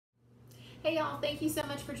Hey y'all, thank you so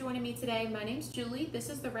much for joining me today. My name's Julie. This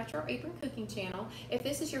is the Retro Apron Cooking Channel. If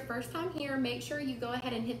this is your first time here, make sure you go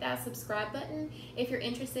ahead and hit that subscribe button if you're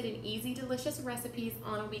interested in easy, delicious recipes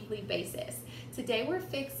on a weekly basis. Today we're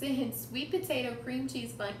fixing sweet potato cream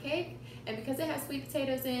cheese bundt cake, and because it has sweet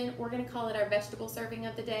potatoes in, we're gonna call it our vegetable serving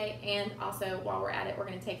of the day, and also while we're at it, we're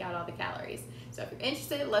gonna take out all the calories. So if you're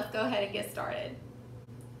interested, let's go ahead and get started.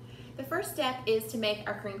 The first step is to make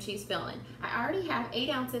our cream cheese filling. I already have 8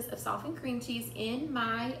 ounces of softened cream cheese in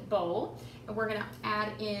my bowl, and we're gonna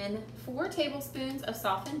add in 4 tablespoons of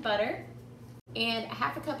softened butter and a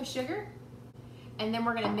half a cup of sugar, and then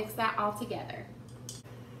we're gonna mix that all together.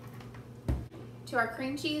 To our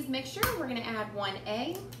cream cheese mixture, we're gonna add 1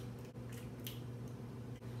 egg,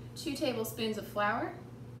 2 tablespoons of flour,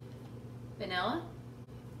 vanilla,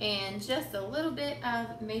 and just a little bit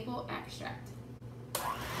of maple extract.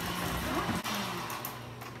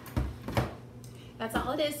 That's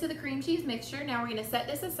all it is to the cream cheese mixture. Now we're gonna set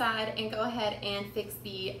this aside and go ahead and fix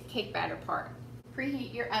the cake batter part.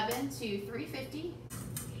 Preheat your oven to 350.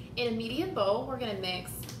 In a medium bowl, we're gonna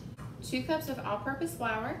mix 2 cups of all-purpose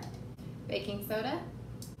flour, baking soda,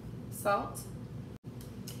 salt,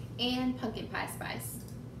 and pumpkin pie spice.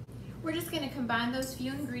 We're just gonna combine those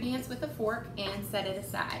few ingredients with a fork and set it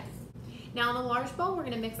aside. Now in the large bowl, we're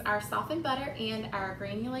gonna mix our softened butter and our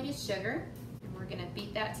granulated sugar, and we're gonna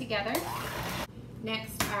beat that together.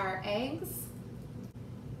 Next, our eggs,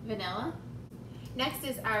 vanilla. Next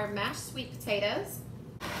is our mashed sweet potatoes,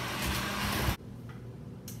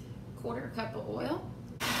 1/4 cup of oil.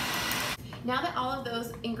 Now that all of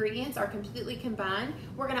those ingredients are completely combined,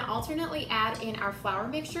 we're gonna alternately add in our flour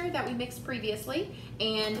mixture that we mixed previously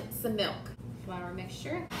and some milk. Flour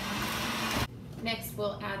mixture. Next,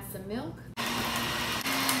 we'll add some milk.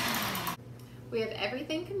 We have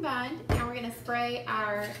everything combined. Now we're gonna spray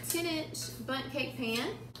our 10-inch bundt cake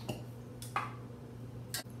pan.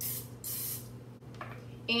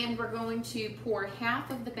 And we're going to pour half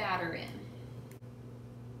of the batter in.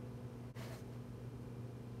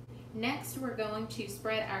 Next, we're going to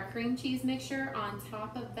spread our cream cheese mixture on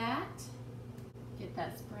top of that. Get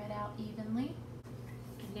that spread out evenly.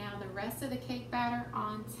 And now the rest of the cake batter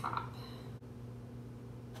on top.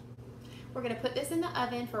 We're gonna put this in the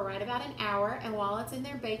oven for right about an hour, and while it's in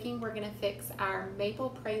there baking, we're gonna fix our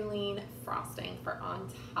maple praline frosting for on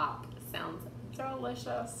top. Sounds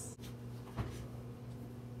delicious.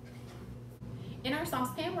 In our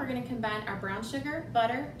saucepan, we're gonna combine our brown sugar,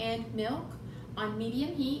 butter, and milk on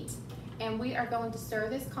medium heat, and we are going to stir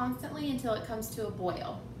this constantly until it comes to a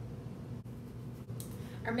boil.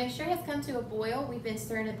 Our mixture has come to a boil. We've been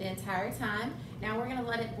stirring it the entire time. Now we're gonna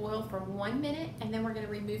let it boil for 1 minute, and then we're gonna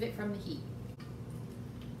remove it from the heat.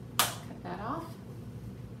 Cut that off.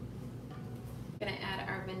 Gonna add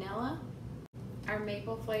our vanilla, our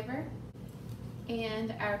maple flavor,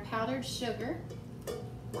 and our powdered sugar.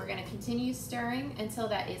 We're gonna continue stirring until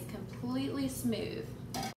that is completely smooth.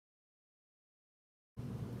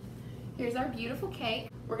 Here's our beautiful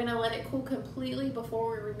cake. We're gonna let it cool completely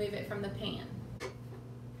before we remove it from the pan.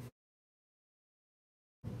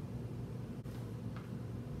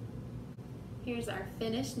 Here's our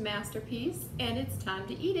finished masterpiece, and it's time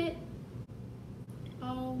to eat it.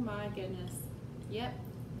 Oh my goodness. Yep.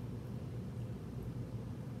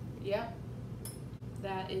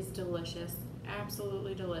 That is delicious.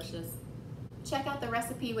 Absolutely delicious. Check out the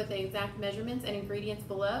recipe with the exact measurements and ingredients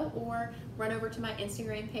below, or run over to my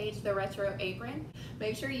Instagram page, The Retro Apron.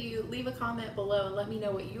 Make sure you leave a comment below and let me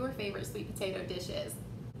know what your favorite sweet potato dish is.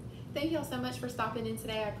 Thank you all so much for stopping in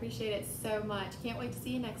today. I appreciate it so much. Can't wait to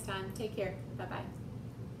see you next time. Take care. Bye-bye.